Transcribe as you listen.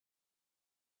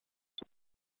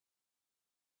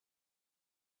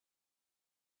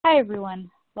Hi,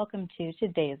 everyone. Welcome to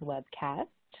today's webcast,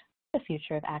 The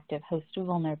Future of Active Host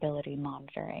Vulnerability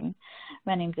Monitoring.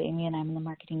 My name's Amy, and I'm on the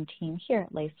marketing team here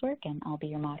at Lacework, and I'll be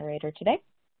your moderator today.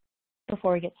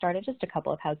 Before we get started, just a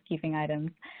couple of housekeeping items.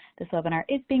 This webinar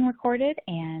is being recorded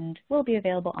and will be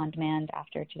available on demand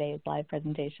after today's live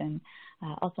presentation.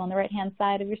 Also on the right-hand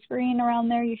side of your screen around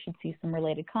there, you should see some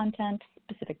related content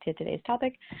specific to today's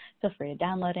topic. Feel free to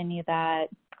download any of that,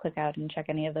 click out and check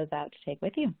any of those out to take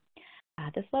with you.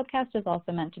 This webcast is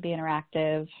also meant to be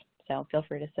interactive, so feel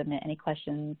free to submit any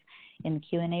questions in the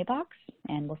Q&A box,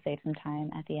 and we'll save some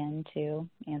time at the end to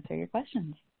answer your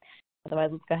questions. Otherwise,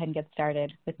 let's go ahead and get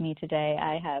started. With me today,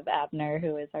 I have Abner,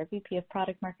 who is our VP of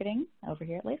Product Marketing over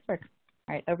here at Lacework.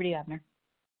 All right, over to you, Abner.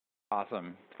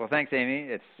 Awesome. Well, thanks, Amy.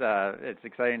 It's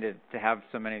exciting to have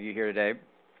so many of you here today,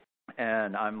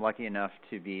 and I'm lucky enough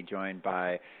to be joined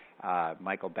by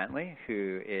Michael Bentley,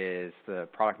 who is the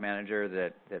product manager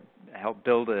that helped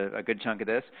build a good chunk of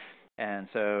this. And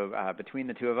so between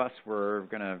the two of us, we're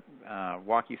going to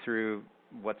walk you through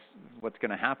what's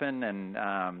going to happen and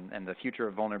the future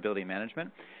of vulnerability management.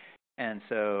 And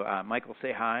so, Michael,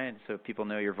 say hi, and so people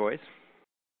know your voice.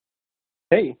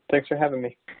 Hey, thanks for having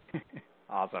me.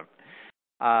 Awesome.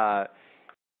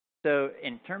 So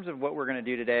in terms of what we're going to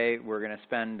do today, we're going to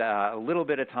spend a little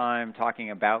bit of time talking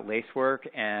about Lacework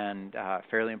and,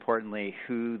 fairly importantly,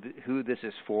 who this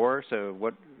is for. So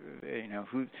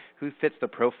who fits the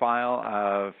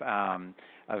profile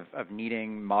of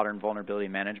needing modern vulnerability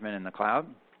management in the cloud.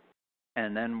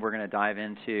 And then we're going to dive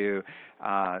into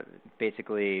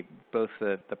basically both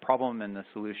the problem and the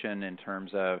solution in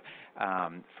terms of,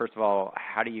 first of all,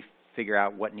 how do you figure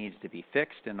out what needs to be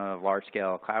fixed in a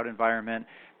large-scale cloud environment?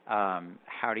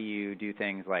 How do you do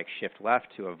things like shift left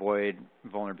to avoid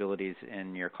vulnerabilities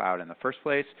in your cloud in the first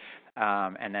place?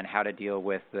 And then how to deal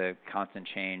with the constant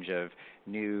change of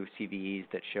new CVEs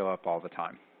that show up all the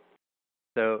time.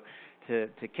 So to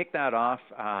kick that off,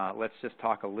 let's just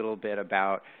talk a little bit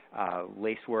about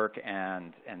Lacework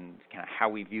and kind of how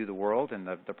we view the world and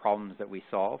the problems that we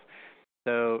solve.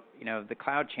 So, the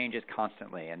cloud changes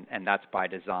constantly, and that's by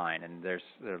design. And there's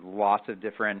lots of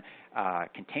different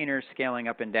containers scaling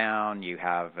up and down. You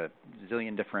have a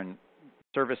zillion different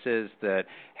services that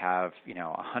have,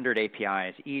 100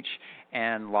 APIs each,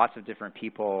 and lots of different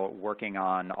people working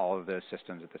on all of those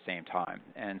systems at the same time.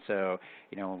 And so,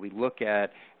 when we look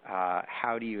at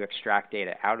how do you extract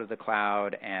data out of the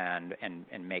cloud and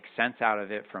make sense out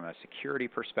of it from a security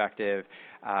perspective,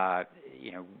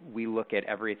 we look at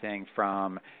everything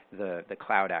from the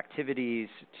cloud activities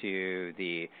to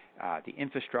the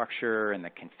infrastructure and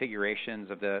the configurations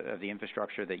of the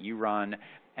infrastructure that you run,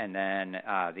 and then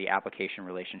the application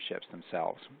relationships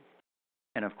themselves.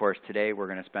 And of course, today we're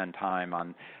going to spend time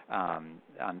on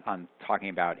talking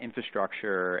about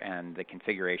infrastructure and the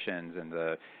configurations and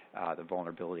the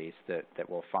vulnerabilities that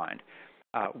we'll find.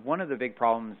 One of the big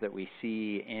problems that we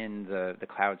see in the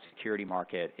cloud security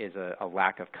market is a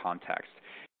lack of context.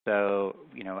 So,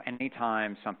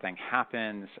 anytime something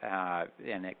happens,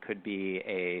 and it could be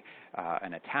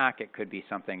an attack, it could be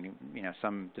something,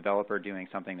 some developer doing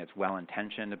something that's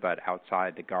well-intentioned but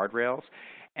outside the guardrails.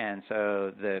 And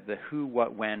so the who,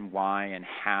 what, when, why, and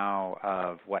how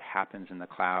of what happens in the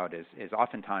cloud is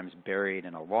oftentimes buried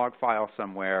in a log file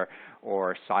somewhere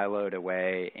or siloed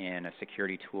away in a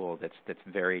security tool that's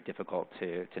very difficult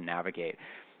to navigate.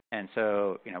 And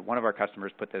so, one of our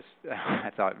customers put this,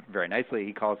 I thought, very nicely.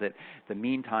 He calls it the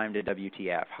mean time to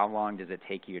WTF. How long does it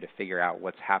take you to figure out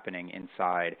what's happening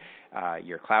inside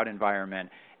your cloud environment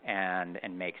and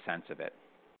make sense of it?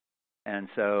 And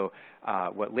so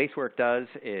what Lacework does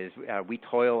is we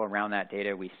toil around that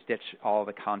data. We stitch all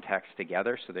the context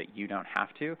together so that you don't have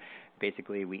to.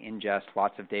 Basically, we ingest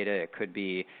lots of data. It could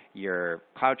be your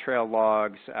CloudTrail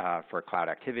logs for cloud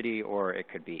activity, or it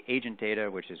could be agent data,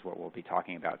 which is what we'll be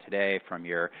talking about today, from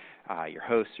your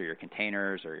hosts or your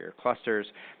containers or your clusters,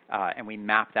 and we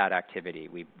map that activity.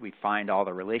 We find all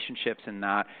the relationships in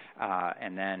that,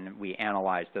 and then we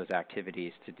analyze those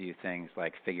activities to do things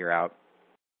like figure out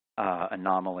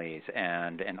anomalies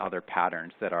and other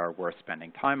patterns that are worth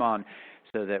spending time on,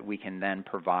 so that we can then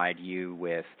provide you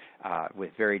with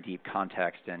very deep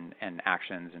context and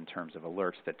actions in terms of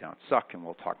alerts that don't suck, and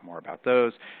we'll talk more about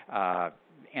those,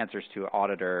 answers to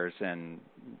auditors, and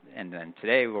then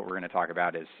today what we're going to talk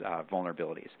about is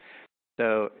vulnerabilities.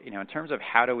 So, in terms of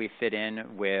how do we fit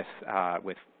in with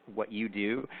what you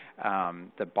do.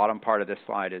 The bottom part of this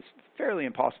slide is fairly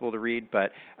impossible to read,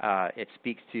 but it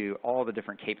speaks to all the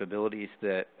different capabilities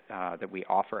that we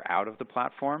offer out of the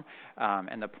platform.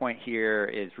 And the point here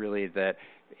is really that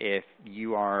if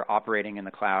you are operating in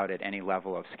the cloud at any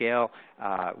level of scale,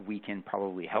 we can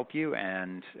probably help you,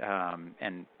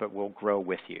 but we'll grow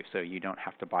with you. So you don't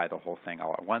have to buy the whole thing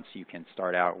all at once. You can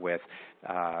start out with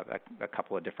a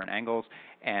couple of different angles,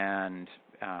 and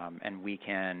we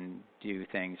can do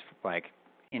things like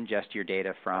ingest your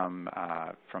data from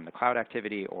the cloud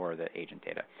activity or the agent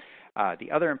data.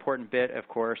 The other important bit, of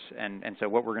course, and so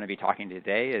what we're going to be talking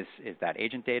today is that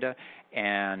agent data,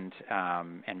 and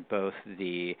both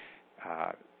the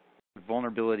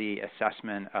vulnerability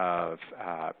assessment of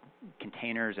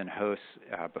containers and hosts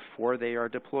before they are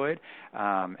deployed,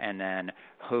 and then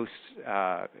host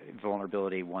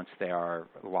vulnerability once they are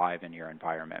live in your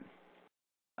environment.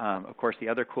 Of course, the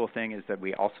other cool thing is that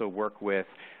we also work with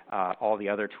all the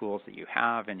other tools that you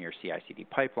have in your CI/CD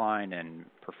pipeline and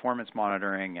performance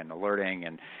monitoring and alerting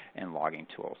and logging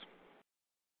tools.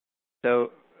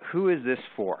 So who is this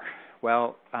for?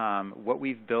 Well, what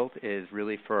we've built is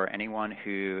really for anyone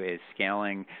who is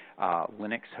scaling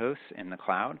Linux hosts in the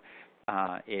cloud.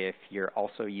 If you're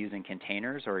also using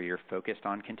containers or you're focused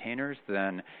on containers,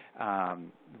 then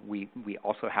we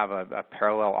also have a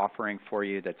parallel offering for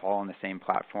you that's all on the same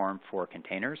platform for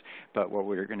containers. But what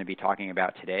we're going to be talking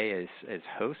about today is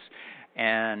hosts.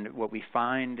 And what we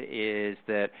find is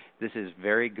that this is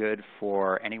very good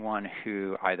for anyone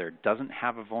who either doesn't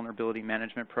have a vulnerability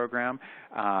management program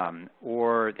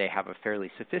or they have a fairly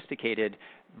sophisticated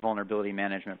vulnerability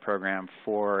management program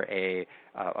for a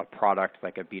product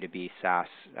like a B2B SaaS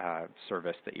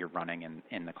service that you're running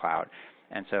in the cloud.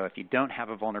 And so if you don't have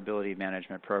a vulnerability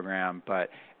management program, but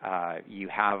you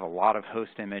have a lot of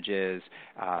host images,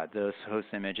 those host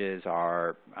images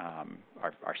are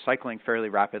cycling fairly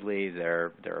rapidly.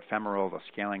 They're ephemeral, they're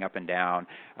scaling up and down,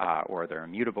 or they're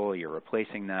immutable, you're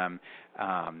replacing them.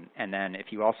 And then if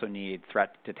you also need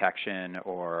threat detection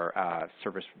or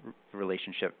service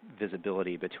relationship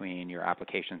visibility between your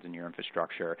applications and your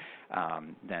infrastructure,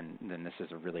 then this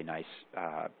is a really nice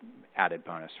added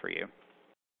bonus for you.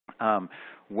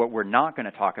 What we're not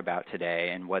going to talk about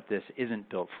today, and what this isn't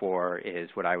built for, is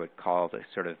what I would call the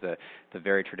sort of the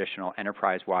very traditional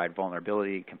enterprise-wide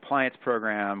vulnerability compliance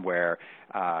program, where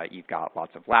you've got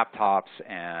lots of laptops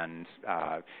and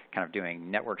kind of doing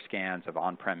network scans of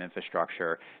on-prem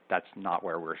infrastructure. That's not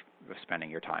where we're spending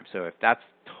your time. So if that's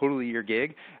totally your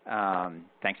gig,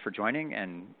 thanks for joining,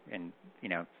 and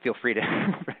feel free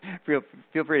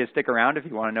to stick around if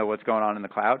you want to know what's going on in the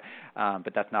cloud.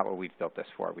 But that's not what we've built this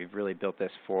for. We've really built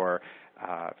this for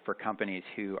companies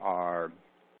who are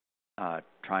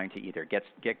trying to either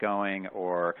get going,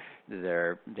 or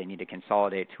they need to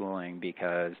consolidate tooling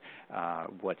because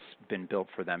what's been built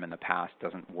for them in the past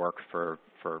doesn't work for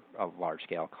a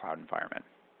large-scale cloud environment.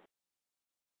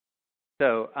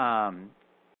 So I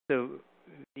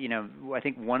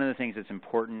think one of the things that's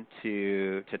important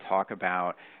to talk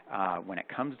about when it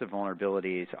comes to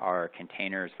vulnerabilities are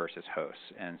containers versus hosts.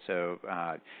 And so,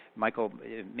 Michael,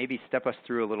 maybe step us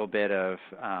through a little bit of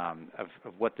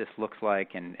what this looks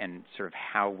like and sort of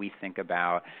how we think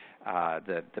about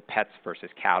the pets versus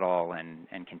cattle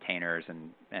and containers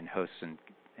and hosts and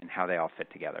how they all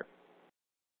fit together.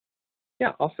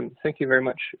 Yeah, awesome. Thank you very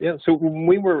much. Yeah, so when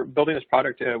we were building this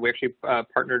product, we actually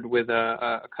partnered with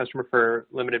a customer for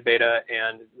limited beta,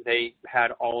 and they had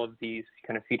all of these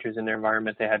kind of features in their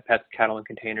environment. They had pets, cattle, and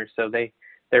containers. So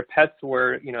their pets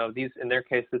were, these, in their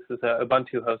case, this is a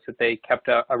Ubuntu host that they kept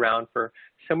around for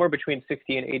somewhere between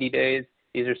 60 and 80 days.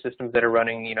 These are systems that are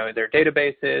running, their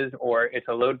databases, or it's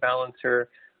a load balancer.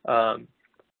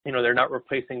 They're not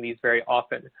replacing these very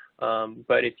often.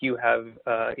 But if you have,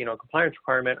 a compliance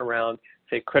requirement around,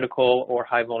 say, critical or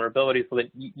high vulnerabilities, well,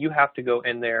 then you have to go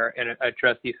in there and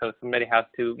address these hosts. Somebody has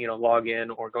to, log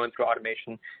in or go in through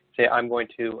automation, say, I'm going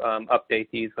to update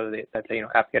these, whether that's a,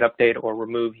 apt-get update or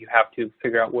remove. You have to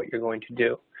figure out what you're going to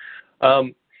do.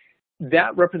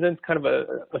 That represents kind of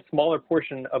a smaller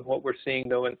portion of what we're seeing,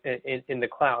 though, in the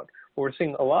cloud. What we're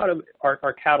seeing a lot of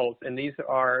are cattles, and these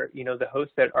are, the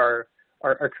hosts that are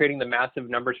creating the massive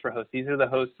numbers for hosts. These are the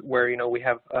hosts where, we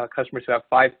have customers who have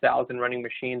 5,000 running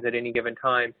machines at any given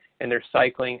time, and they're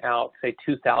cycling out, say,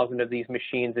 2,000 of these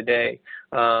machines a day.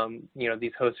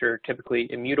 These hosts are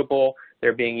typically immutable.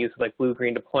 They're being used with, like,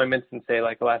 blue-green deployments and, say,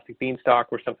 like Elastic Beanstalk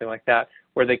or something like that,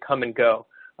 where they come and go.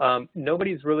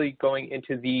 Nobody's really going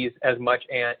into these as much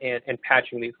and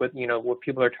patching these. What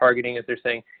people are targeting is they're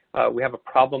saying, we have a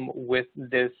problem with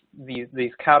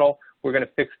these cattle. we're going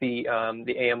to fix the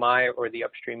AMI or the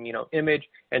upstream, image,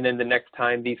 and then the next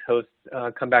time these hosts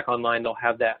come back online, they'll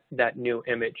have that new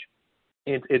image.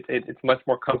 It's much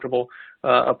more comfortable,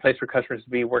 a place for customers to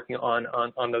be working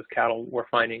on those cattle we're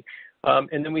finding.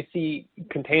 And then we see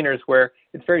containers where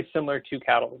it's very similar to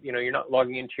cattle. You're not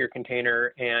logging into your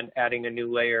container and adding a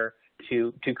new layer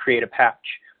to create a patch.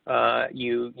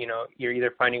 You're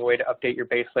either finding a way to update your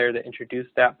base layer that introduced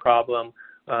that problem,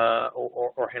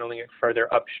 or handling it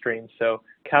further upstream. So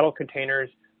cattle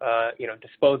containers,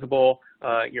 disposable.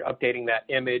 You're updating that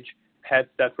image. Pets,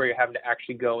 that's where you're having to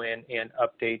actually go in and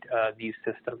update these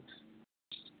systems.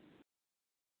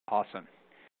 Awesome.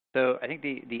 So I think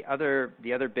the other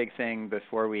big thing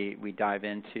before we dive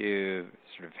into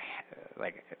sort of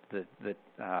like the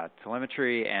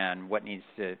telemetry and what needs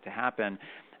to happen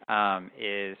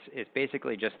is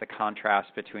basically just the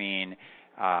contrast between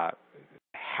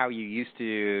how you used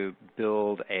to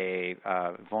build a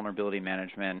vulnerability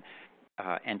management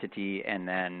entity and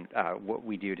then what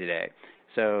we do today.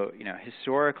 So,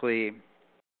 historically,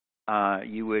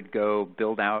 you would go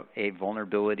build out a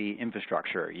vulnerability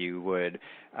infrastructure. You would,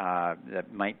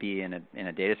 that might be in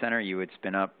a data center. You would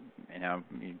spin up,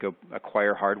 you'd go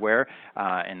acquire hardware.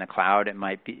 In the cloud, it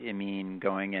mean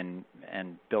going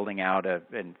and building out a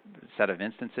set of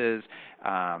instances,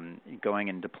 going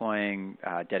and deploying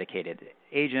dedicated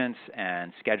agents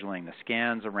and scheduling the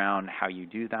scans around how you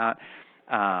do that.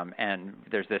 And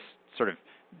there's this sort of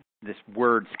this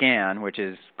word scan, which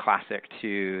is classic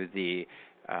to the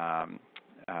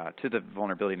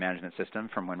vulnerability management system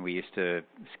from when we used to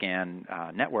scan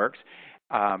networks.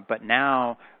 But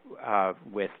now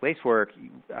with Lacework,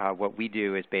 what we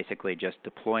do is basically just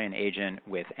deploy an agent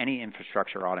with any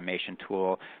infrastructure automation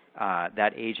tool.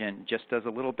 That agent just does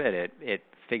a little bit. It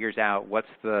figures out what's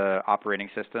the operating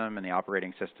system and the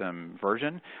operating system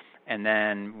version, and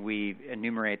then we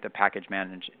enumerate the package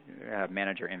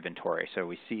manager inventory. So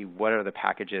we see what are the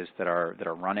packages that are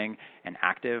running and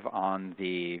active on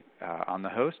the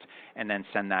host, and then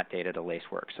send that data to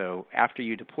Lacework. So after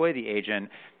you deploy the agent,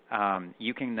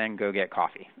 you can then go get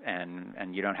coffee,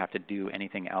 and you don't have to do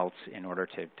anything else in order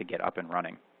to get up and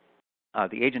running.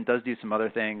 The agent does do some other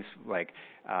things like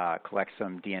collect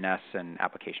some DNS and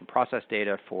application process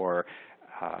data for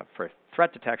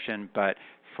threat detection, but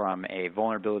from a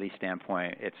vulnerability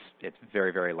standpoint, it's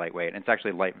very, very lightweight. And it's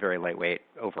actually very lightweight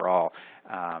overall,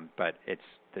 but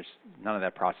there's none of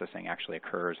that processing actually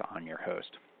occurs on your host.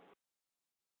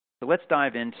 So let's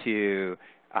dive into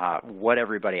what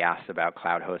everybody asks about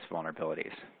cloud host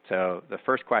vulnerabilities. So the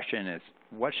first question is,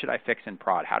 what should I fix in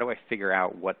prod? How do I figure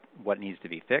out what needs to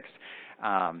be fixed?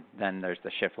 Then there's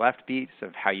the shift left beats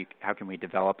of how can we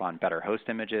develop on better host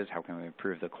images? How can we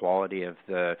improve the quality of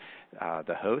the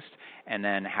host? And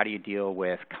then how do you deal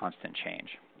with constant change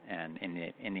and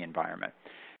in the environment?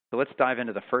 So let's dive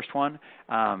into the first one.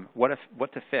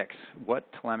 What to fix?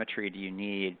 What telemetry do you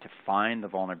need to find the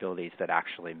vulnerabilities that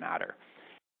actually matter?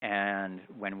 And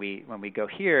when we go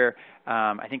here,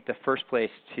 I think the first place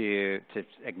to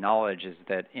acknowledge is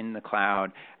that in the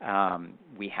cloud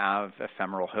we have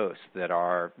ephemeral hosts that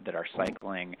are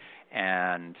cycling,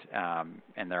 and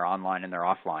they're online and they're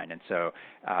offline. And so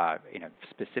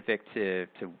specific to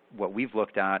what we've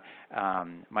looked at,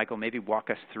 Michael, maybe walk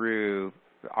us through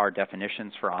our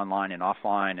definitions for online and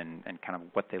offline and kind of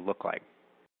what they look like.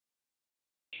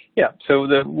 Yeah. So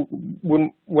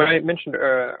when I mentioned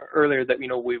earlier that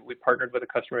we partnered with a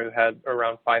customer who had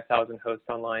around 5,000 hosts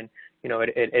online,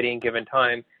 at any given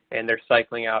time, and they're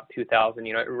cycling out 2,000.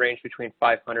 It ranged between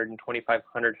 500 and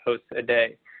 2,500 hosts a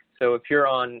day. So if you're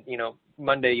on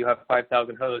Monday you have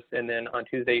 5,000 hosts, and then on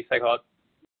Tuesday you cycle out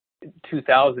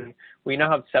 2,000. We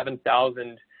now have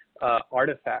 7,000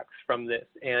 artifacts from this.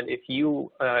 And if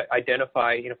you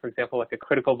identify, for example, like a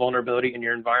critical vulnerability in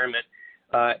your environment,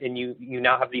 and you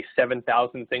now have these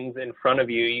 7,000 things in front of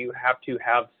you, you have to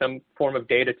have some form of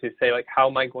data to say, like, how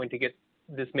am I going to get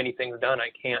this many things done? I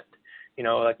can't,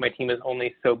 like my team is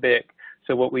only so big.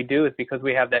 So what we do is, because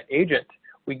we have that agent,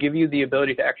 we give you the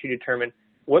ability to actually determine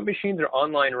what machines are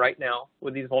online right now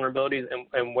with these vulnerabilities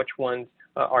and which ones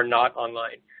are not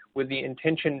online, with the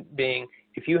intention being,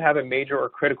 if you have a major or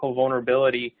critical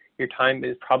vulnerability, your time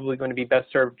is probably going to be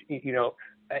best served,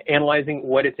 analyzing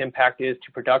what its impact is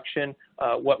to production,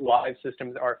 what live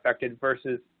systems are affected,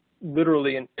 versus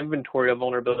literally an inventory of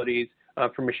vulnerabilities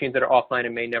for machines that are offline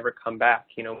and may never come back.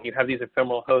 When you have these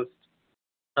ephemeral hosts,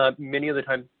 many of the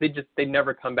times they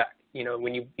never come back.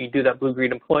 When you do that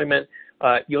blue-green deployment,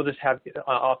 you'll just have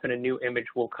often a new image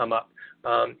will come up.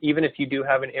 Even if you do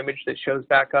have an image that shows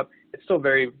back up, it's still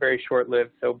very, very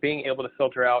short-lived. So being able to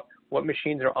filter out what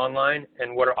machines are online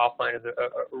and what are offline is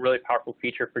a really powerful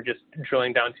feature for just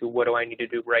drilling down to what do I need to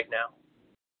do right now.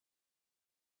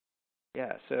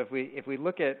 Yeah, so if we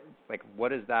look at like what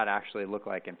does that actually look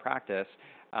like in practice,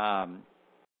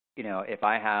 you know, if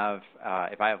I have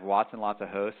lots and lots of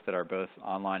hosts that are both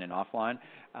online and offline,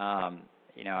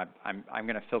 you know, I'm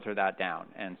going to filter that down.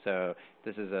 And so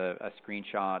this is a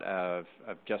screenshot of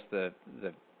just the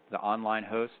online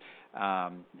hosts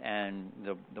and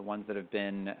the ones that have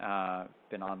been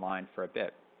online for a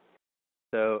bit.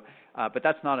 So, but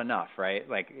that's not enough, right?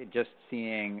 Like just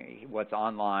seeing what's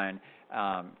online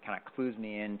kind of clues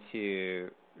me into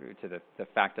the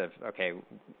fact of, okay,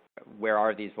 where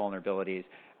are these vulnerabilities?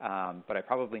 But I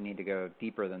probably need to go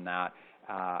deeper than that.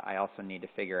 I also need to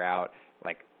figure out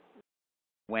like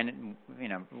when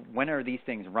are these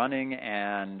things running,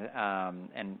 and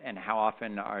how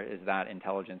often is that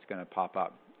intelligence going to pop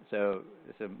up? So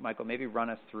Michael, maybe run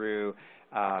us through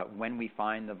when we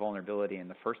find the vulnerability in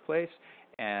the first place,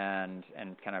 and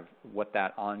kind of what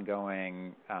that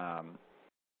ongoing,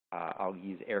 I'll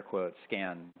use air quotes,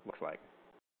 scan looks like.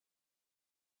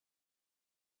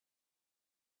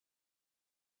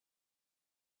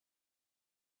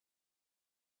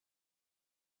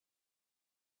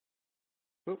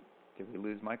 Oop, did we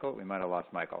lose Michael? We might have lost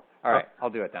Michael. All right, I'll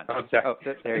do it then. Oh, sorry. Oh,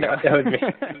 there you go. That was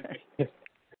me.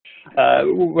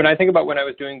 When I think about when I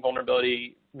was doing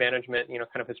vulnerability management, you know,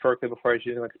 kind of historically before I was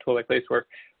using like a tool like Lacework,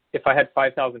 if I had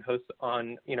 5,000 hosts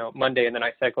on, you know, Monday and then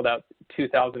I cycled out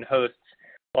 2,000 hosts,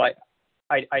 well,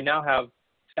 I now have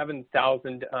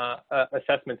 7,000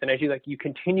 assessments. And as you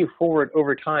continue forward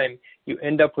over time, you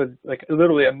end up with like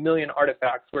literally 1 million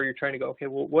artifacts where you're trying to go, okay,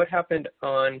 well, what happened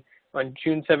on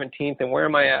June 17th and where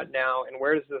am I at now and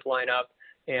where does this line up?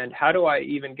 And how do I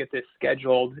even get this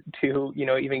scheduled to, you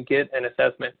know, even get an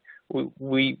assessment?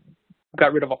 We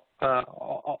got rid of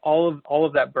all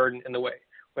of that burden in the way.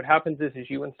 What happens is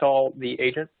you install the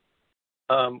agent.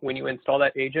 When you install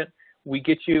that agent, we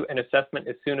get you an assessment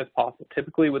as soon as possible,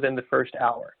 typically within the first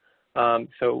hour.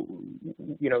 So,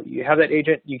 you know, you have that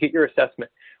agent, you get your assessment.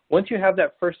 Once you have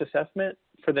that first assessment,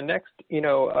 for the next, you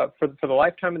know, for the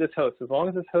lifetime of this host, as long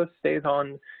as this host stays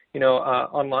on, you know,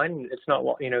 online, it's not,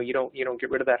 you know, you don't get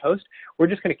rid of that host. We're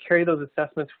just going to carry those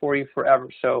assessments for you forever.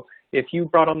 So if you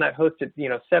brought on that host at, you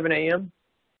know, 7 a.m.,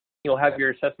 you'll have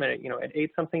your assessment at, you know, at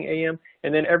 8-something a.m.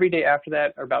 And then every day after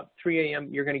that, or about 3 a.m.,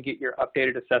 you're going to get your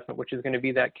updated assessment, which is going to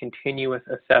be that continuous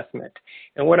assessment.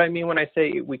 And what I mean when I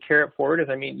say we carry it forward is,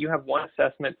 I mean, you have one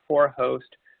assessment for a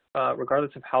host,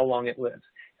 regardless of how long it lives.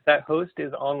 If that host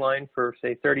is online for,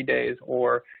 say, 30 days,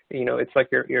 or, you know, it's like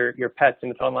your pets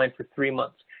and it's online for 3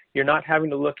 months, you're not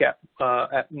having to look at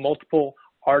multiple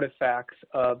artifacts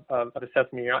of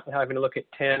assessment. You're not having to look at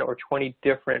 10 or 20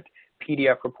 different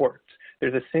PDF reports.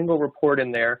 There's a single report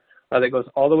in there that goes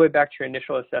all the way back to your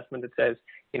initial assessment that says,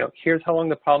 you know, here's how long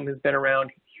the problem has been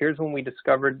around. Here's when we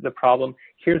discovered the problem.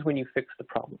 Here's when you fixed the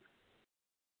problem.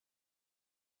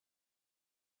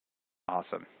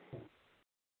 Awesome.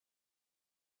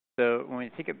 So when we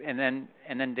take it, and then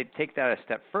to take that a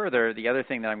step further, the other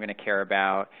thing that I'm going to care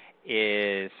about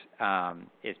is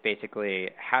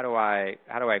basically how do I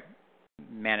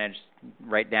manage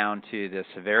right down to the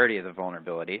severity of the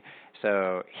vulnerability.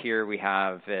 So here we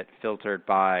have it filtered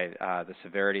by the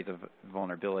severity of the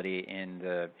vulnerability in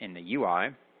the UI.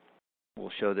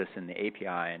 We'll show this in the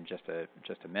API in just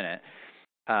a minute.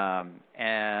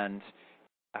 And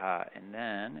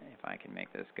then if I can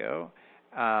make this go.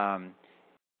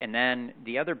 And then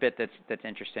the other bit that's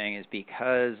interesting is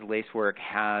because Lacework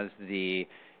has a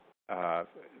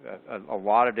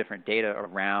lot of different data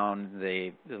around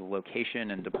the location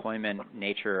and deployment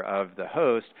nature of the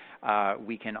host,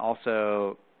 we can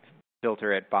also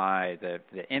filter it by the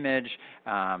image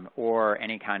or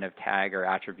any kind of tag or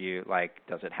attribute, like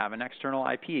does it have an external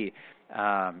IP?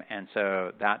 And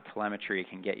so that telemetry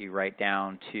can get you right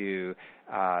down to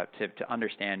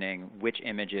understanding which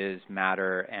images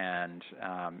matter and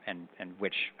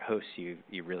which hosts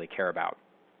you really care about.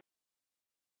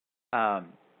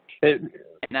 And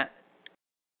that,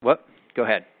 what? Go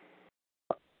ahead.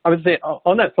 I would say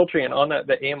on that filtering and on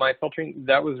the AMI filtering,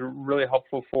 that was really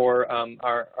helpful for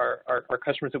our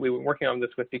customers that we were working on this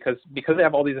with, because they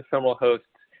have all these ephemeral hosts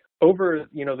over,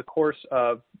 you know, the course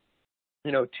of,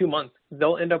 you know, 2 months,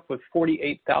 they'll end up with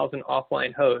 48,000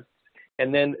 offline hosts,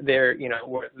 and then they're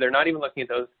not even looking at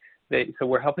those. So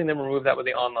we're helping them remove that with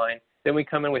the online, Then we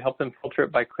come in, we help them filter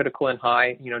it by critical and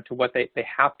high, to what they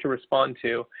have to respond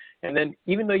to. And then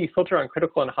even though you filter on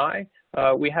critical and high,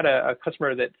 we had a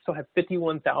customer that still had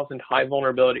 51,000 high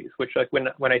vulnerabilities, which like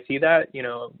when I see that,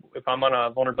 if I'm on a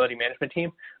vulnerability management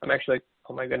team, I'm actually like,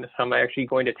 oh my goodness, how am I actually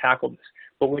going to tackle this?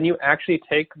 But when you actually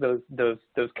take those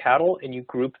cattle and you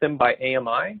group them by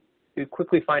AMI, you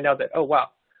quickly find out that, oh wow,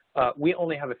 we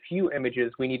only have a few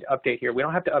images we need to update here. We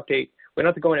don't have to update, we don't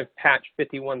have to go in and patch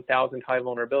 51,000 high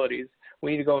vulnerabilities.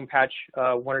 We need to go and patch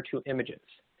 1 or 2 images.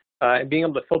 And being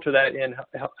able to filter that in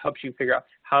helps you figure out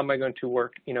how am I going to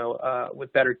work,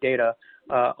 with better data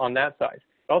on that side.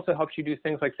 It also helps you do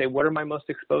things like say, what are my most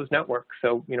exposed networks?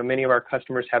 So, many of our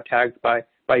customers have tags by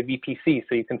VPC,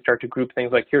 so you can start to group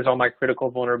things like, here's all my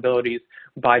critical vulnerabilities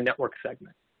by network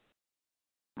segment.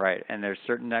 Right, and there's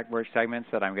certain network segments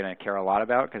that I'm going to care a lot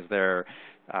about because they're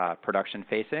production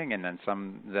facing, and then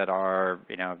some that are,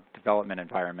 development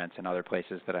environments and other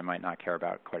places that I might not care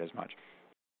about quite as much.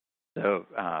 So,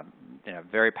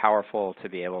 very powerful to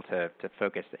be able to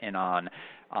focus in on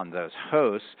those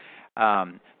hosts.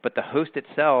 But the host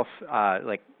itself,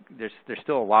 there's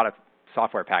still a lot of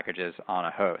software packages on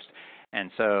a host. And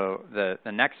so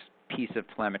the next piece of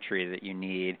telemetry that you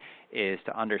need is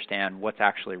to understand what's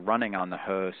actually running on the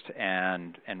host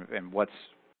and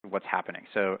what's happening.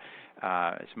 So,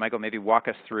 Michael, maybe walk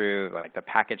us through like the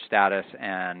package status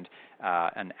and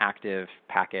an active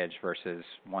package versus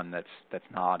one that's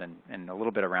not, and a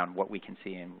little bit around what we can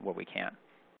see and what we can't.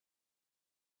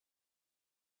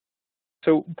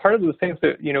 So part of the things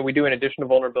that we do in addition to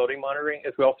vulnerability monitoring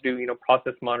is we also do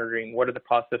process monitoring. What are the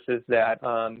processes that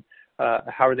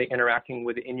how are they interacting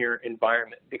within your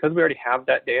environment? Because we already have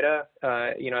that data,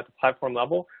 at the platform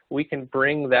level, we can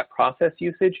bring that process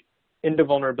usage into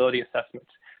vulnerability assessments.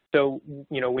 So,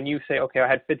 when you say, okay, I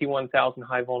had 51,000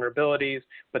 high vulnerabilities,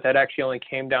 but that actually only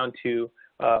came down to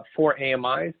 4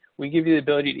 AMIs, we give you the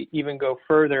ability to even go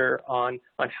further on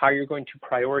how you're going to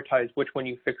prioritize which one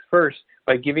you fix first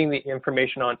by giving the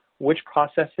information on which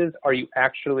processes are you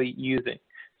actually using.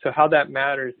 So how that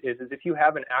matters is if you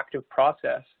have an active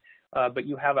process, but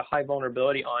you have a high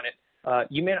vulnerability on it,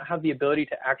 you may not have the ability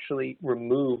to actually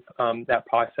remove that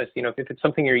process. If it's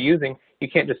something you're using, you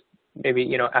can't just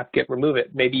maybe apt-get remove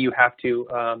it. Maybe you have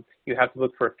to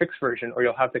look for a fixed version, or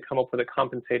you'll have to come up with a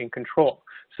compensating control.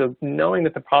 So knowing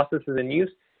that the process is in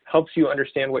use helps you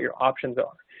understand what your options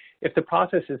are. If the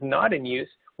process is not in use,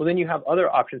 well, then you have other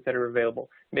options that are available.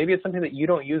 Maybe it's something that you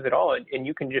don't use at all, and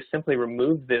you can just simply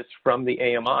remove this from the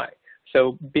AMI.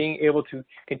 So being able to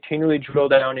continually drill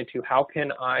down into how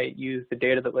can I use the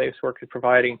data that Lacework is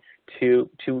providing to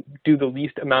do the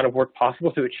least amount of work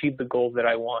possible to achieve the goals that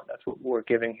I want. That's what we're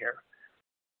giving here.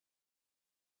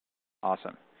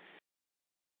 Awesome.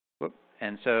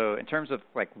 And so in terms of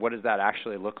like what does that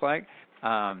actually look like,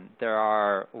 there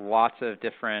are lots of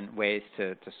different ways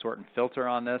to sort and filter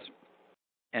on this.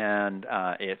 And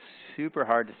it's super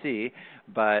hard to see,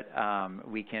 but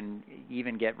we can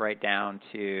even get right down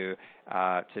to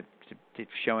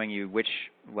showing you which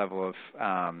level of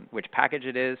which package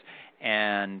it is,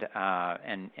 and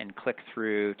click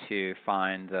through to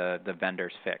find the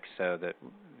vendor's fix. So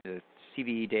the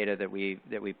CVE data that we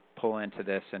pull into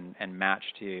this and match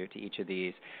to each of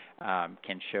these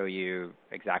can show you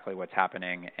exactly what's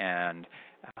happening and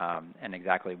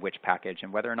exactly which package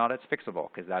and whether or not it's fixable,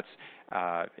 because that's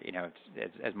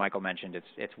as Michael mentioned,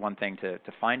 it's one thing to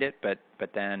find it, but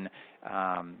then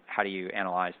how do you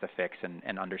analyze the fix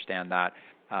and understand that,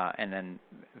 and then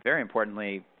very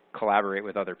importantly collaborate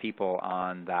with other people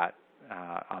on that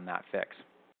fix.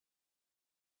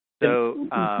 So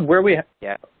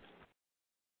yeah.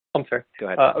 I'm sorry. Go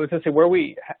ahead. I was going to say, where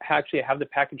we actually have the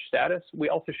package status, we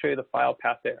also show you the file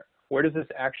path there. Where does this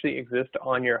actually exist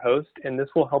on your host? And this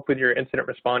will help with your incident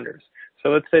responders. So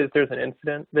let's say that there's an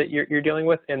incident that you're dealing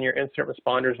with and your incident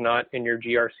responder is not in your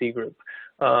GRC group.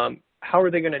 How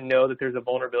are they going to know that there's a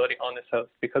vulnerability on this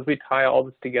host? Because we tie all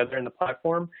this together in the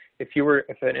platform, if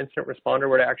an incident responder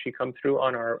were to actually come through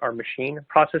on our machine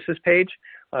processes page,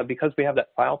 because we have that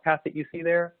file path that you see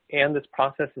there, and this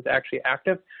process is actually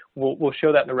active, we'll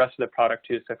show that in the rest of the product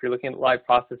too. So if you're looking at live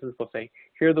processes, we'll say,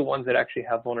 here are the ones that actually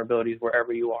have vulnerabilities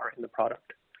wherever you are in the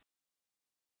product.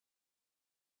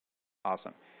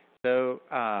 Awesome. So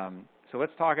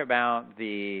let's talk about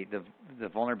the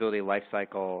vulnerability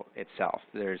lifecycle itself.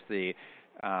 There's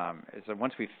so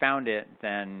once we've found it,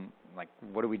 then like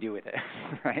what do we do with it,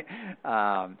 right?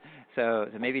 So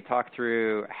maybe talk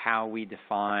through how we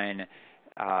define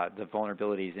the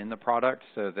vulnerabilities in the product,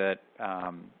 so that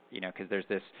because there's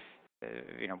this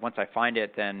once I find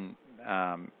it, then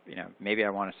maybe I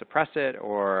want to suppress it,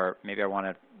 or maybe I want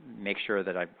to make sure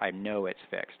that I know it's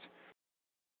fixed.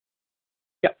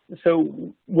 Yeah,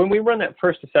 so when we run that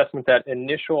first assessment, that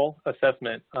initial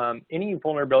assessment, any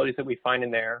vulnerabilities that we find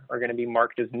in there are going to be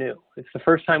marked as new. It's the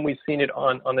first time we've seen it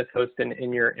on this host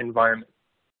in your environment.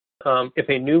 If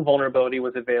a new vulnerability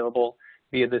was available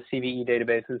via the CVE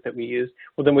databases that we use,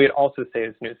 well, then we'd also say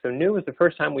it's new. So new is the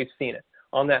first time we've seen it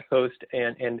on that host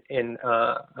and in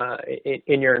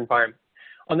your environment.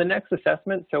 On the next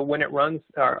assessment, so when it runs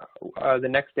the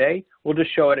next day, we'll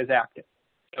just show it as active.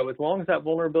 So as long as that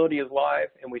vulnerability is live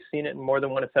and we've seen it in more than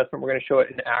one assessment, we're going to show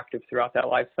it in active throughout that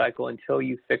life cycle until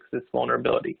you fix this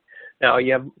vulnerability. Now,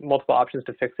 you have multiple options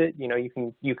to fix it. You know,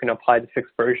 you can apply the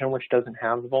fixed version, which doesn't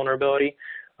have the vulnerability,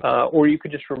 or you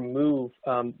could just remove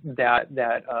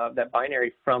that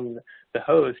binary from the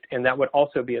host, and that would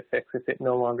also be a fix if it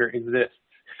no longer exists.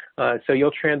 So you'll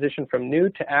transition from new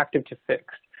to active to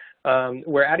fixed.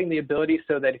 We're adding the ability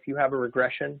so that if you have a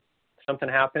regression, something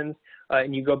happens,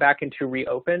 and you go back into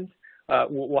reopened,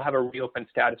 we'll have a reopened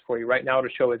status for you. Right now it'll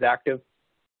show as active,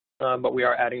 but we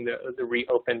are adding the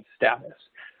reopened status.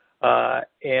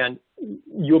 And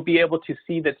you'll be able to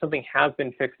see that something has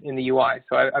been fixed in the UI.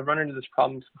 So I've run into this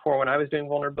problem before when I was doing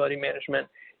vulnerability management.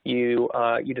 You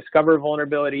discover a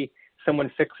vulnerability,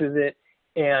 someone fixes it,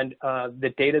 and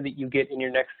the data that you get in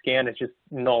your next scan is just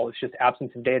null. It's just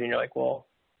absence of data, and you're like, well,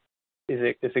 is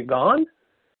it gone?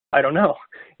 I don't know,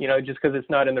 you know, just because it's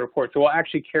not in the report. So we'll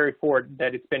actually carry forward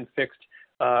that it's been fixed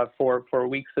for a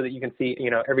week so that you can see, you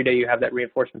know, every day you have that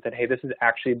reinforcement that, hey, this has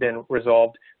actually been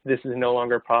resolved. This is no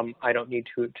longer a problem. I don't need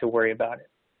to worry about it.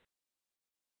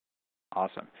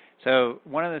 Awesome. So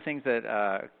one of the things that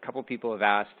a couple people have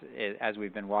asked as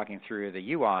we've been walking through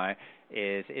the UI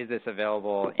is this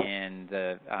available in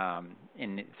the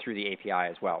through the API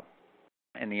as well?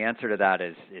 And the answer to that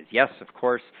is yes, of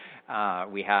course.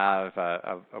 We have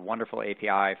a wonderful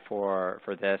API for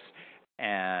this,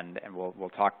 and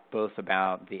we'll talk both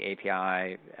about the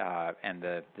API and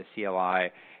the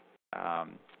CLI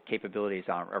capabilities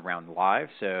around live.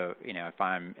 So, you know,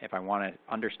 if I want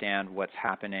to understand what's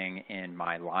happening in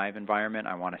my live environment,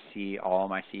 I want to see all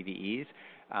my CVEs,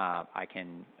 I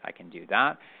can do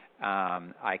that.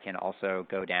 I can also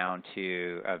go down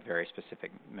to a very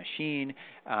specific machine,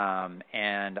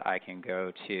 and I can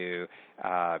go to,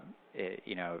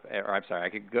 you know, or I'm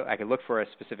sorry, I could look for a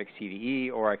specific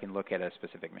CVE, or I can look at a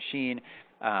specific machine.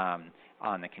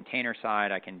 On the container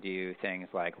side, I can do things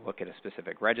like look at a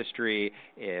specific registry.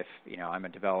 If, you know, I'm a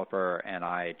developer and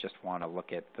I just want to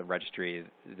look at the registry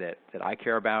that I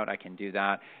care about, I can do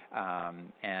that.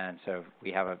 And so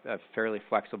we have a fairly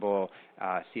flexible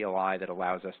CLI that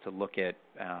allows us to look at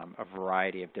a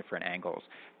variety of different angles.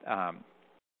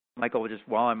 Michael, just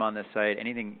while I'm on this site,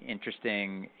 anything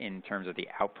interesting in terms of the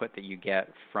output that you get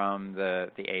from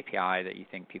the API that you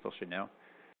think people should know?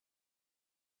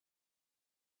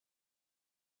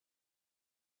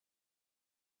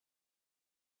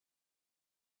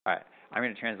 All right, I'm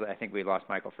going to translate. I think we lost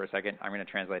Michael for a second. I'm going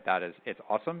to translate that as it's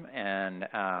awesome and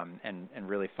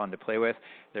really fun to play with.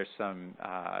 There's some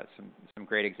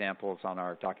great examples on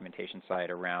our documentation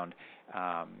site around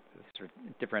sort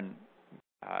of different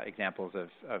examples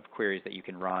of queries that you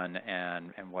can run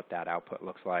and what that output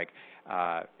looks like,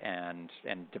 and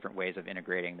different ways of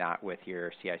integrating that with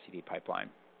your CI/CD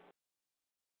pipeline.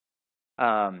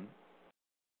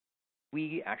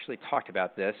 We actually talked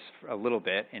about this a little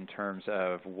bit in terms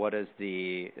of what does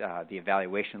the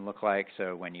evaluation look like.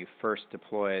 So when you first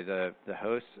deploy the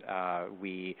host,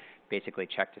 we basically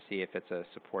check to see if it's a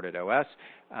supported OS.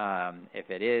 If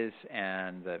it is,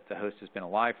 and the host has been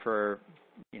alive for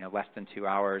less than 2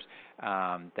 hours,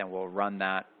 then we'll run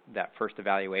that first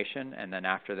evaluation, and then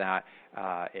after that,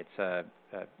 it's a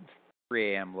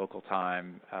 3 a.m. local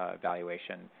time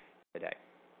evaluation today.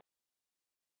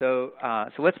 So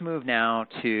let's move now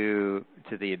to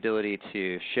the ability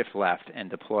to shift left and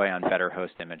deploy on better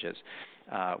host images.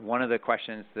 One of the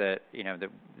questions that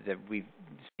that we've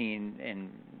seen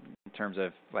in terms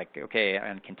of like, okay,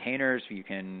 on containers you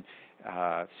can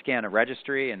scan a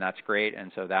registry, and that's great,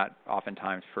 and so that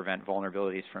oftentimes prevent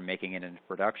vulnerabilities from making it into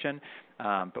production.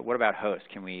 But what about hosts?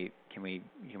 Can we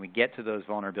get to those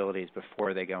vulnerabilities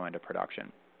before they go into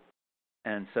production?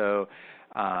 And so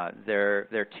there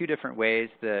are two different ways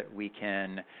that we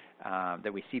can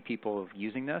that we see people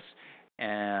using this,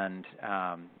 and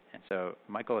so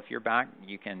Michael, if you're back,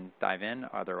 you can dive in.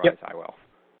 Otherwise, yep. I will.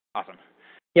 Awesome.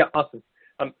 Yeah, awesome.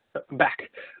 I'm back.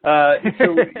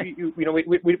 So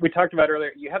we talked about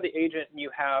earlier. You have the agent, and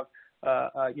you have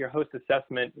your host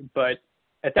assessment, but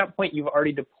at that point, you've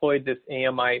already deployed this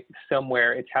AMI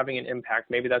somewhere. It's having an impact.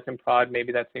 Maybe that's in prod.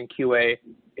 Maybe that's in QA.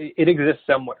 It exists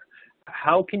somewhere.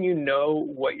 how can you know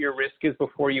what your risk is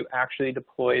before you actually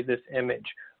deploy this image?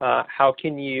 How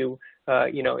can you,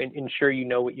 ensure you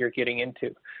know what you're getting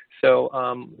into? So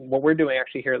what we're doing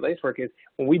actually here at Lacework is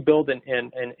when we build an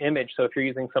image, so if you're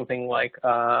using something like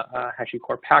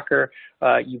HashiCorp Packer,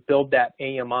 you build that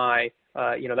AMI,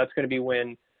 that's going to be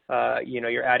when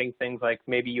you're adding things like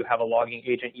maybe you have a logging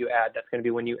agent you add. That's going to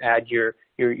be when you add your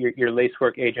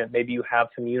Lacework agent. Maybe you have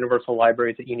some universal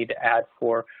libraries that you need to add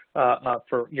for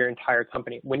your entire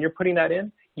company. When you're putting that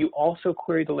in, you also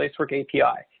query the Lacework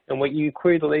API. And what you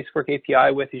query the Lacework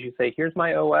API with is you say, here's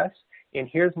my OS, and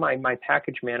here's my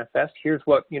package manifest. Here's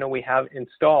what we have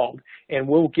installed, and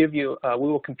we'll give you, we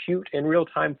will compute in real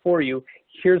time for you.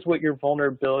 Here's what your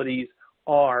vulnerabilities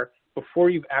are before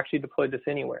you've actually deployed this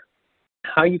anywhere.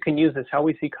 How you can use this, how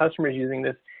we see customers using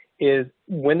this, is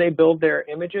when they build their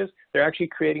images, they're actually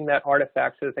creating that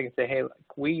artifact so that they can say, hey,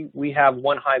 we have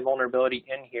one high vulnerability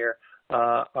in here.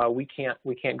 We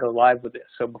can't go live with this.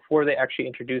 So before they actually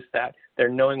introduce that, they're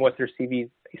knowing what their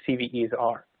CVEs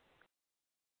are.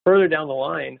 Further down the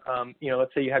line,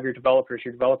 let's say you have your developers.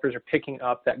 Your developers are picking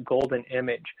up that golden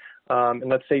image. And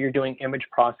let's say you're doing image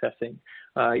processing.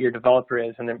 Your developer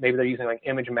is, and maybe they're using like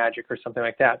Image Magic or something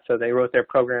like that. So they wrote their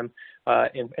program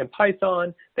in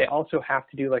Python. They also have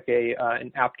to do like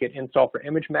an apt-get install for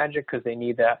Image Magic because they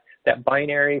need that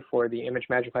binary for the Image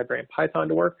Magic library in Python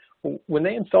to work. When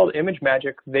they installed Image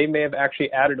Magic, they may have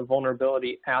actually added a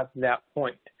vulnerability at that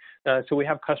point. So we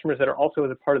have customers that are also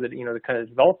as a part of the, the kind of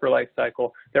developer life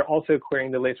cycle, they're also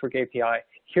querying the Lacework API.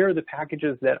 Here are the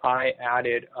packages that I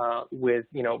added with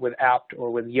apt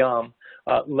or with yum.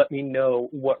 Let me know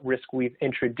what risk we've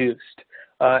introduced.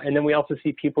 And then we also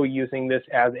see people using this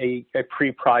as a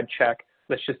pre-prod check.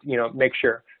 Let's just, make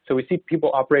sure. So we see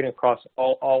people operating across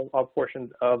all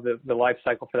portions of the life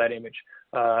cycle for that image,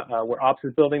 where ops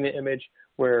is building the image,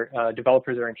 where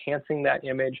developers are enhancing that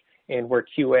image, and where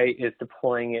QA is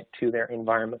deploying it to their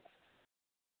environments.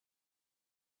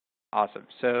 Awesome.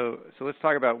 So let's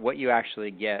talk about what you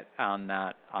actually get on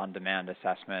that on-demand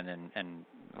assessment, and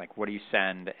like what do you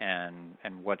send, and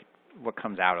what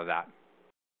comes out of that?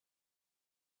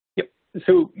 Yep.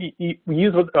 So you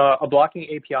use a blocking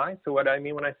API. So what I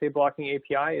mean when I say blocking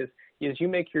API is you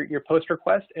make your post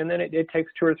request, and then it takes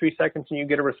 2 or 3 seconds and you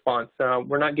get a response.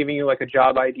 We're not giving you like a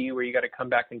job ID where you got to come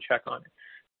back and check on it.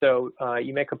 So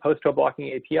you make a post to a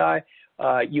blocking API.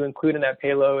 You include in that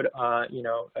payload,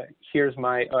 here's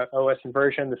my OS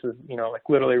version. This is, like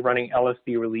literally running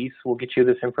LSB release. We'll get you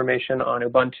this information on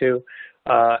Ubuntu.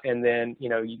 And then,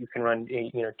 you can run,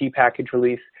 dpackage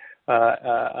release,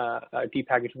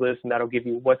 dpackage list, and that'll give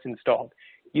you what's installed.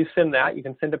 You send that. You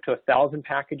can send up to 1,000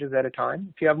 packages at a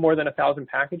time. If you have more than 1,000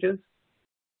 packages,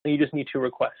 then you just need 2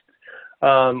 requests.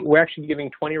 We're actually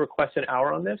giving 20 requests an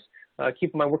hour on this.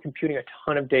 Keep in mind, we're computing a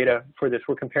ton of data for this.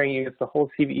 We're comparing against the whole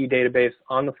CVE database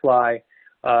on the fly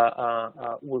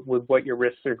with what your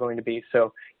risks are going to be.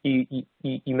 So you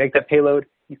make that payload,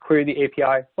 you query the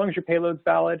API. As long as your payload's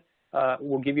valid,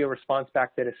 we'll give you a response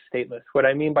back that is stateless. What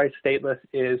I mean by stateless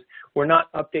is we're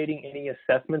not updating any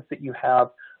assessments that you have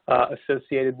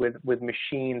associated with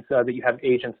machines that you have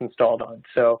agents installed on.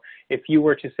 So if you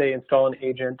were to say install an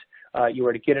agent, you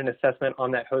were to get an assessment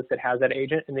on that host that has that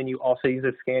agent, and then you also use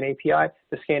a scan API,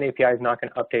 the scan API is not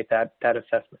going to update that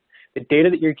assessment. The data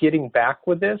that you're getting back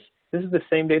with this is the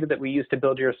same data that we use to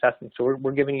build your assessment. So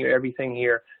we're giving you everything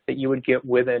here that you would get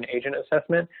with an agent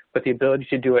assessment, but the ability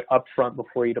to do it upfront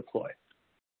before you deploy.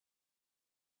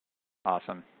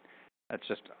 Awesome. That's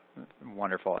just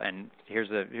wonderful. And here's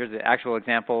the actual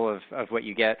example of what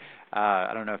you get.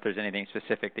 I don't know if there's anything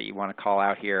specific that you want to call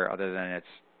out here other than it's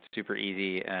super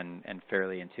easy and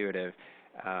fairly intuitive.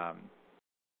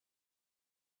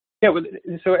 Yeah,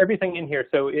 so everything in here.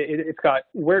 So it's got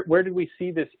where did we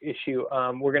see this issue?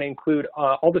 We're going to include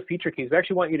all the feature keys. We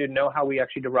actually want you to know how we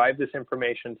actually derive this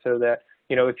information, so that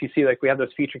if you see like we have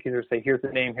those feature keys that say here's the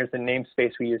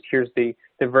namespace we use, here's the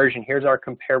version, here's our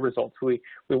compare results. We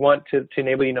want to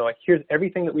enable like here's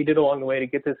everything that we did along the way to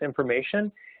get this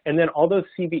information, and then all those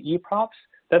CVE props.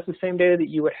 That's the same data that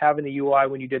you would have in the UI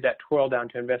when you did that twirl down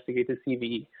to investigate the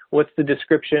CVE. What's the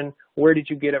description? Where did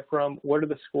you get it from? What are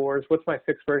the scores? What's my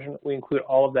fixed version? We include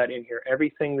all of that in here,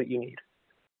 everything that you need.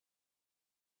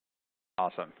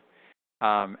 Awesome.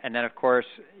 And then, of course,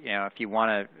 if you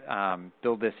want to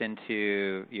build this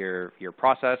into your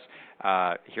process,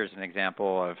 here's an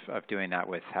example of doing that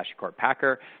with HashiCorp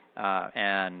Packer,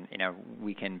 and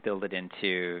we can build it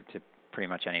into pretty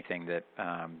much anything that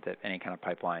any kind of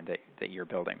pipeline that you're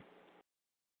building.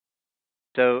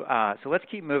 So let's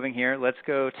keep moving here. Let's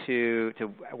go to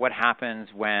what happens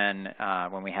when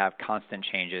we have constant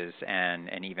changes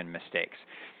and even mistakes.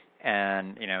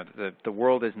 And the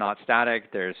world is not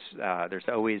static. There's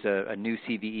always a new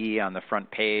CVE on the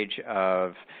front page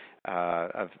of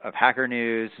Hacker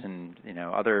News and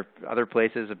other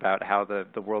places about how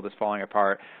the world is falling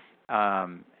apart.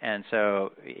 And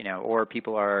so, or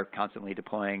people are constantly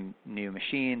deploying new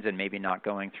machines and maybe not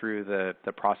going through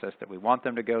the process that we want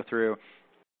them to go through.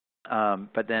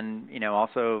 But then,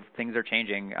 also things are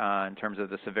changing in terms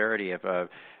of the severity of a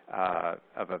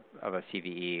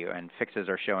CVE, and fixes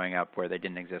are showing up where they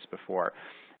didn't exist before.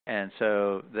 And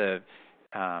so the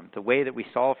way that we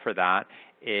solve for that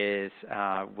is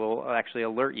we'll actually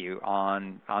alert you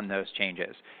on those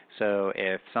changes. So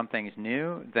if something's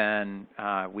new, then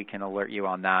we can alert you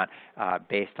on that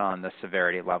based on the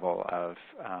severity level of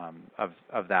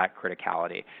that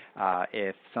criticality.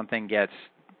 If something gets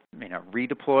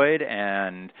redeployed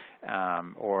and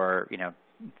or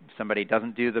somebody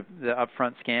doesn't do the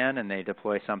upfront scan and they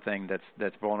deploy something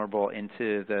that's vulnerable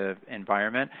into the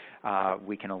environment,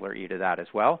 we can alert you to that as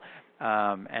well.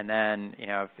 And then,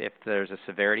 if there's a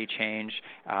severity change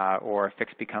or a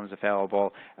fix becomes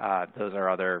available, those are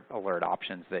other alert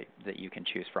options that you can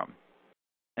choose from.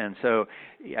 And so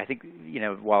I think,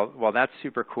 while that's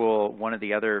super cool, one of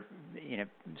the other,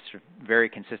 sort of very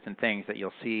consistent things that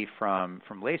you'll see from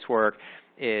Lacework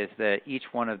is that each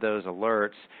one of those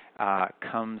alerts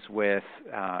comes with,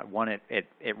 one,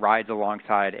 it rides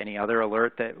alongside any other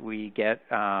alert that we get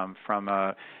from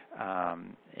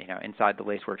inside the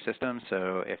Lacework system.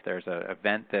 So if there's an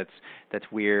event that's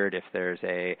weird, if there's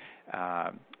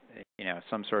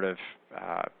some sort of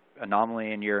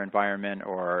anomaly in your environment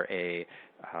or a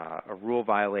rule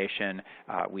violation,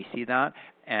 we see that.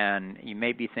 And you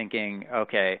may be thinking,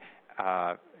 okay,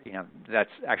 that's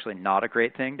actually not a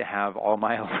great thing to have all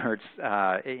my alerts,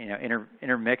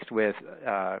 intermixed with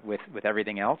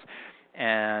everything else.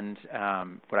 And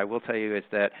what I will tell you is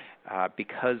that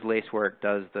because Lacework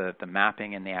does the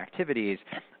mapping and the activities,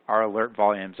 our alert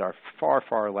volumes are far,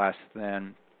 far less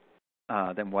than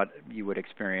what you would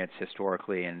experience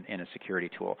historically in a security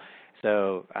tool.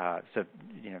 So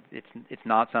it's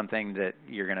not something that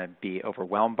you're going to be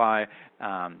overwhelmed by.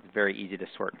 It's very easy to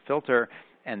sort and filter.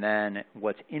 And then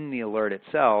what's in the alert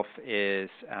itself is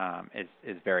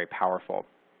very powerful.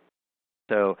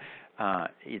 So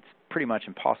it's pretty much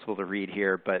impossible to read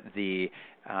here, but the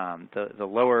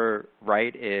lower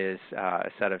right is a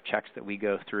set of checks that we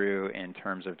go through in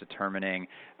terms of determining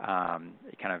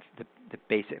kind of the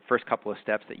basic first couple of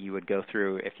steps that you would go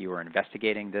through if you were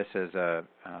investigating this as a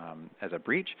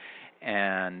breach,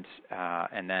 and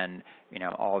then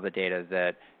all the data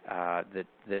that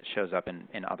shows up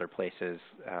in other places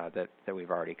that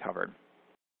we've already covered.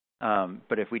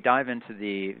 But if we dive into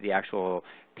the actual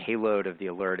payload of the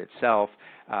alert itself,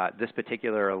 this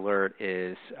particular alert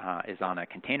is on a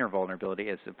container vulnerability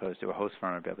as opposed to a host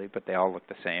vulnerability, but they all look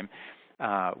the same.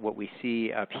 What we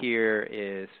see up here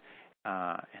is,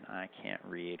 and I can't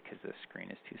read because the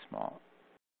screen is too small.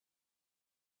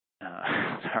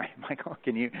 Sorry, Michael,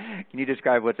 can you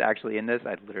describe what's actually in this?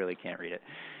 I literally can't read it.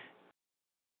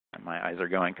 My eyes are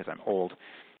going because I'm old.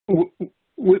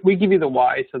 We give you the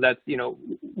why, so that's,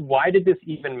 why did this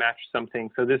even match something?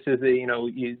 So this is the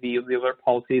alert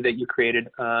policy that you created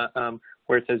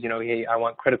where it says, hey, I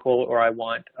want critical or I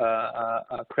want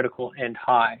critical and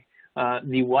high.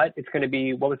 The what, it's going to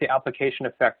be, what was the application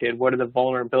affected? What are the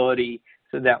vulnerability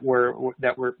so that we're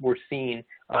seeing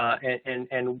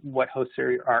and what hosts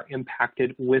are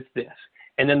impacted with this?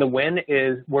 And then the when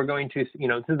is we're going to,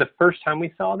 this is the first time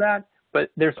we saw that, but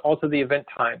there's also the event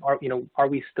time. Are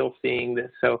we still seeing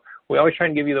this? So we always try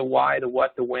and give you the why, the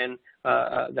what, the when,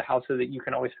 the how, so that you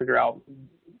can always figure out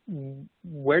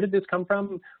where did this come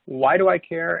from, why do I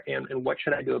care, and what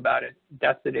should I do about it?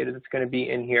 That's the data that's going to be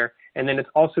in here. And then it's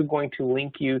also going to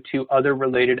link you to other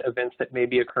related events that may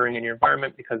be occurring in your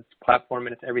environment because it's platform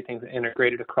and everything's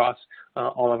integrated across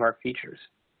all of our features.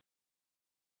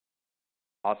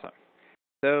 Awesome.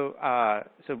 So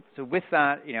with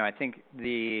that, I think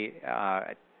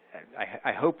I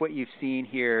hope what you've seen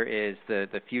here is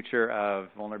the future of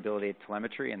vulnerability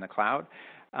telemetry in the cloud.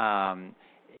 I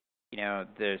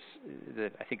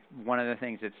think one of the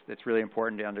things that's really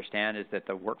important to understand is that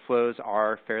the workflows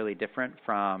are fairly different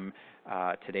from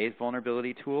today's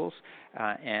vulnerability tools,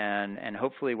 and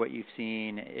hopefully what you've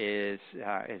seen has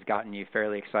gotten you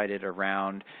fairly excited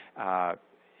around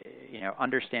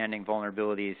understanding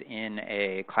vulnerabilities in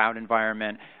a cloud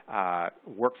environment,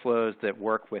 workflows that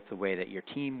work with the way that your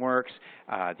team works,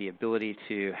 the ability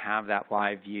to have that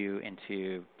live view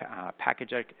into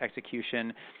package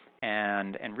execution,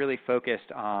 and really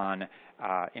focused on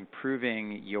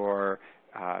improving your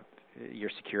your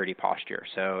security posture.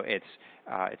 So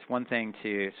it's one thing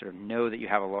to sort of know that you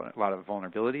have a lot of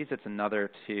vulnerabilities. It's another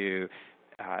to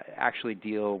actually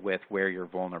deal with where you're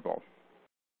vulnerable.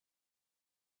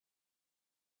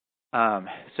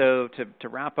 So to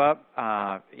wrap up,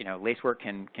 Lacework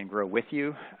can grow with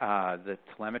you. The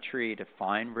telemetry to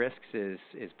find risks is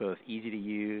both easy to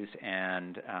use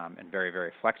and very,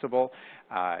 very flexible.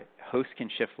 Hosts can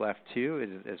shift left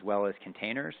too, as well as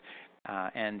containers.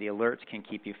 And the alerts can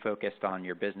keep you focused on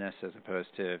your business as opposed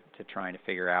to trying to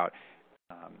figure out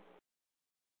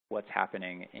what's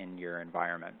happening in your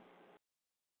environment.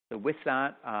 So with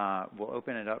that, we'll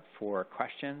open it up for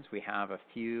questions. We have a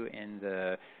few in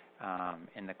the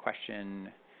question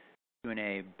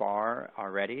Q&A bar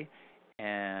already,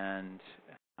 and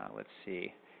let's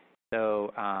see.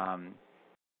 So,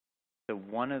 so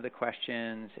one of the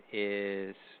questions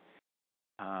is,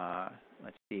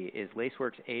 let's see, is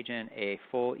Lacework's agent a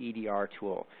full EDR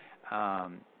tool?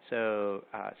 So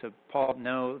Paul,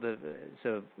 no.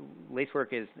 So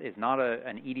Lacework is not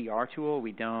an EDR tool.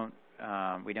 We don't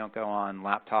go on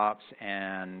laptops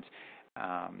and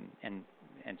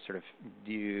sort of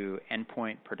do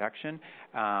endpoint protection.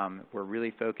 We're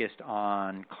really focused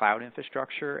on cloud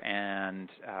infrastructure and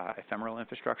ephemeral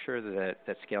infrastructure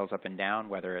that scales up and down,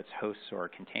 whether it's hosts or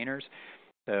containers.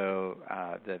 So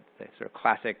the sort of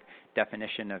classic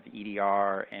definition of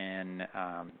EDR in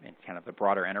kind of the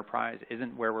broader enterprise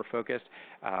isn't where we're focused,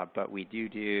 but we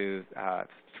do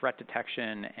threat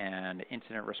detection and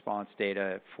incident response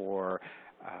data for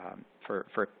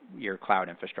your cloud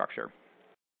infrastructure,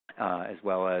 as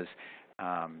well as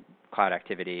cloud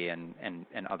activity and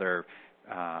other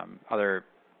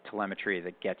telemetry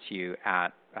that gets you at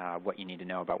what you need to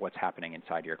know about what's happening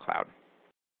inside your cloud.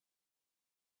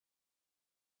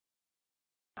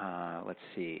 Let's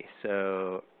see.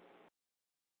 So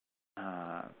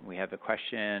we have a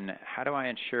question, how do I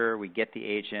ensure we get the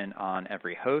agent on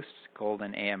every host?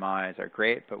 Golden AMIs are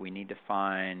great, but we need to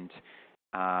find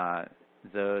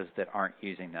those that aren't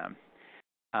using them.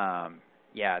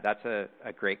 Yeah, that's a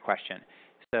great question.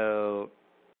 So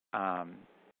I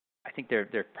think there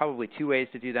are probably two ways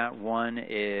to do that. One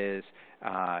is,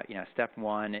 step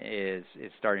one is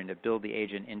starting to build the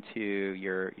agent into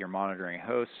your monitoring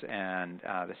hosts, and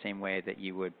the same way that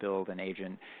you would build an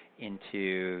agent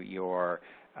into your,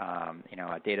 a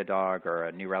Datadog or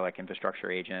a New Relic infrastructure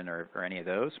agent or any of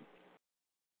those,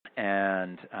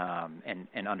 and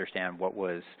understand what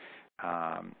was.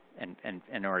 And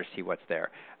in order to see what's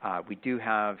there.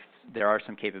 There are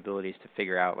some capabilities to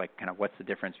figure out like kind of what's the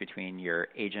difference between your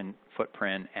agent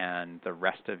footprint and the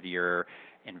rest of your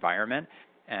environment.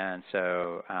 And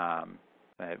so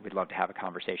we'd love to have a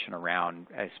conversation around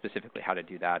specifically how to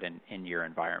do that in your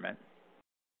environment.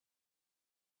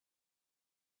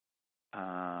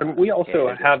 And we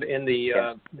also have in the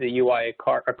UI a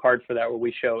card for that where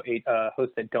we show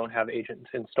hosts that don't have agents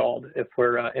installed if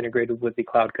we're integrated with the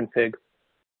cloud config.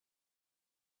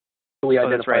 We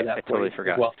identify that. I totally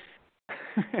forgot. Well.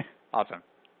 Awesome.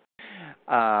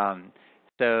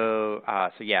 So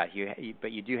yeah,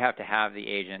 but you do have to have the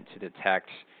agent to detect.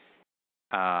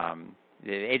 The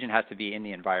agent has to be in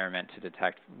the environment to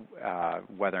detect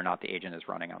whether or not the agent is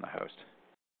running on the host.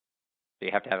 So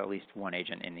you have to have at least one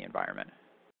agent in the environment.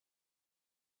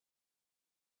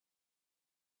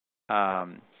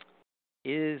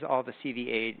 Is all the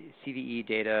CVE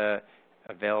data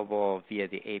available via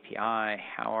the API?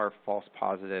 How are false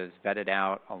positives vetted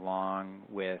out along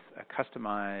with a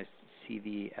customized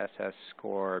CVSS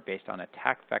score based on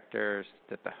attack vectors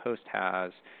that the host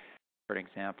has? For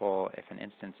example, if an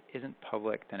instance isn't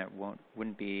public, then it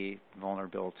wouldn't be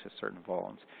vulnerable to certain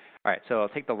vulns. All right, so I'll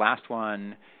take the last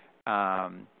one.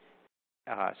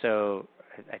 So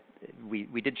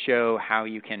we did show how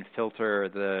you can filter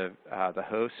the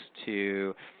hosts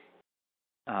to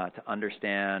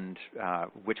understand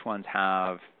which ones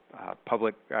have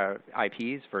public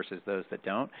IPs versus those that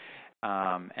don't.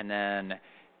 And then,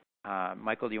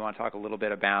 Michael, do you want to talk a little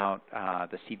bit about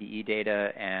the CVE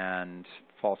data and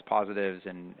false positives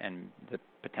and the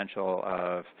potential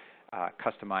of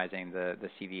customizing the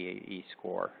CVE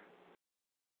score?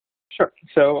 Sure.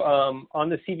 So on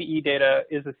the CVE data,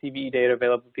 is the CVE data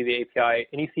available via the API?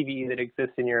 Any CVE that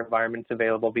exists in your environment is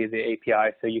available via the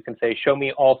API. So you can say, show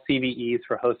me all CVEs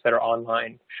for hosts that are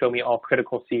online. Show me all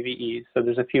critical CVEs. So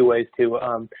there's a few ways to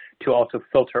also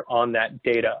filter on that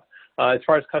data. As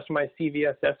far as customized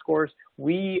CVSS scores,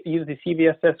 we use the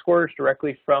CVSS scores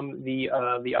directly from the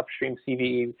upstream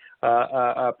CVE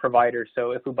provider.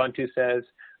 So if Ubuntu says,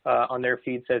 on their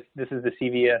feed says this is the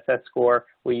CVSS score,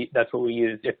 that's what we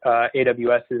use. If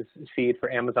AWS's feed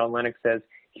for Amazon Linux says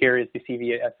here is the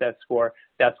CVSS score,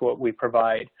 that's what we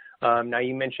provide. Now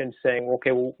you mentioned saying,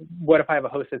 okay, well, what if I have a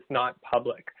host that's not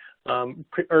public?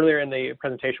 Earlier in the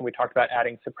presentation, we talked about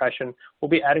adding suppression. We'll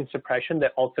be adding suppression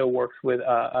that also works with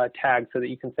a tag so that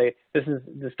you can say, this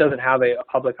doesn't have a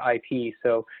public IP,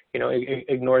 so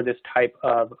ignore this type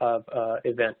of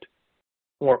event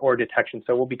or detection.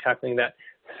 So we'll be tackling that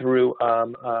through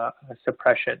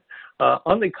suppression.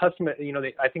 On the custom,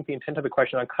 I think the intent of the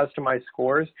question on customized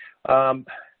scores,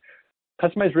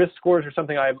 customized risk scores are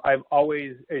something I've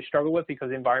always struggled with because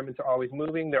the environments are always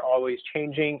moving, they're always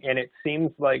changing, and it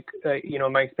seems like,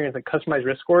 in my experience, that customized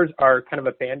risk scores are kind of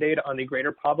a band-aid on the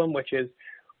greater problem, which is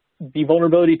the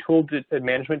vulnerability tool, the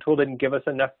management tool didn't give us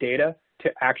enough data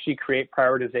to actually create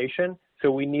prioritization,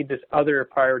 so we need this other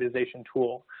prioritization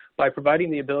tool. By providing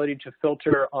the ability to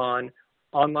filter on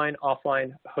online,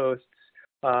 offline hosts,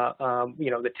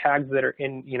 the tags that are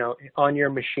in, on your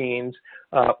machines,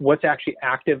 what's actually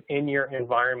active in your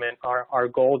environment. Our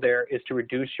goal there is to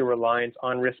reduce your reliance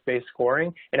on risk-based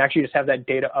scoring and actually just have that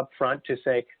data up front to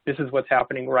say, this is what's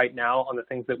happening right now on the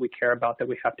things that we care about that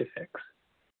we have to fix.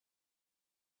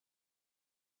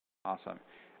 Awesome.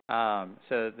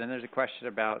 So then there's a question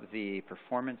about the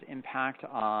performance impact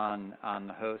on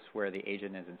the host where the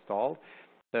agent is installed.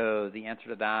 So the answer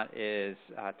to that is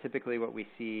typically what we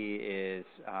see is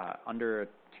under a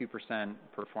 2%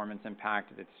 performance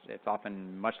impact. It's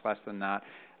often much less than that.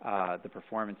 The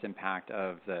performance impact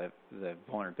of the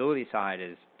vulnerability side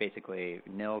is basically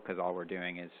nil because all we're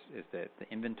doing is the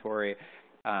inventory.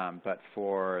 But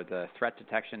for the threat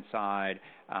detection side,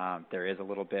 there is a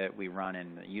little bit we run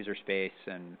in the user space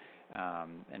and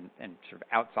sort of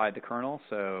outside the kernel,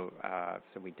 so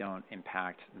we don't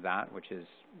impact that, which is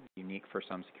unique for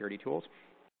some security tools.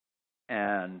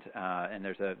 And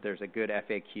there's a good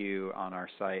FAQ on our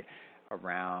site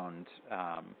around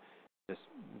just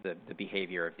the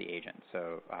behavior of the agent.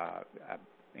 So I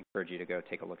encourage you to go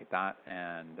take a look at that,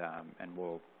 and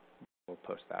we'll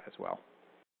post that as well.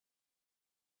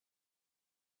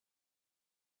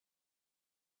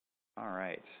 All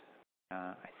right.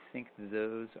 I think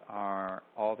those are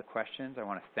all the questions. I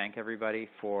want to thank everybody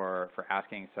for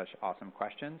asking such awesome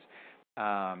questions.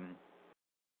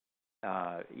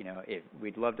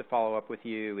 We'd love to follow up with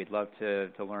you. We'd love to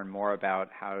learn more about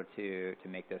how to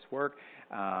make this work.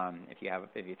 If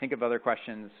you think of other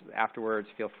questions afterwards,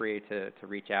 feel free to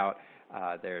reach out.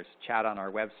 There's chat on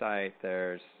our website.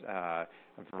 There's a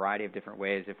variety of different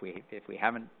ways. If we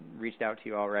haven't reached out to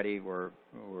you already, we're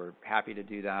happy to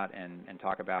do that and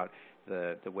talk about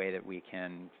the way that we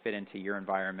can fit into your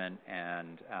environment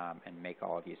and make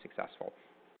all of you successful.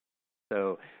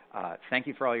 So thank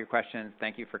you for all your questions.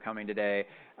 Thank you for coming today.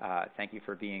 Thank you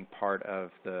for being part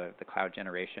of the cloud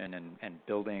generation and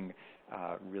building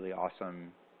really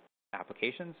awesome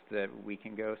applications that we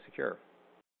can go secure.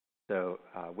 So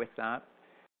with that,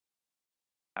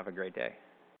 have a great day.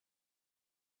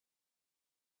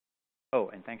 Oh,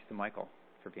 and thanks to Michael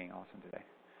for being awesome today.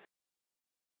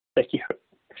 Thank you.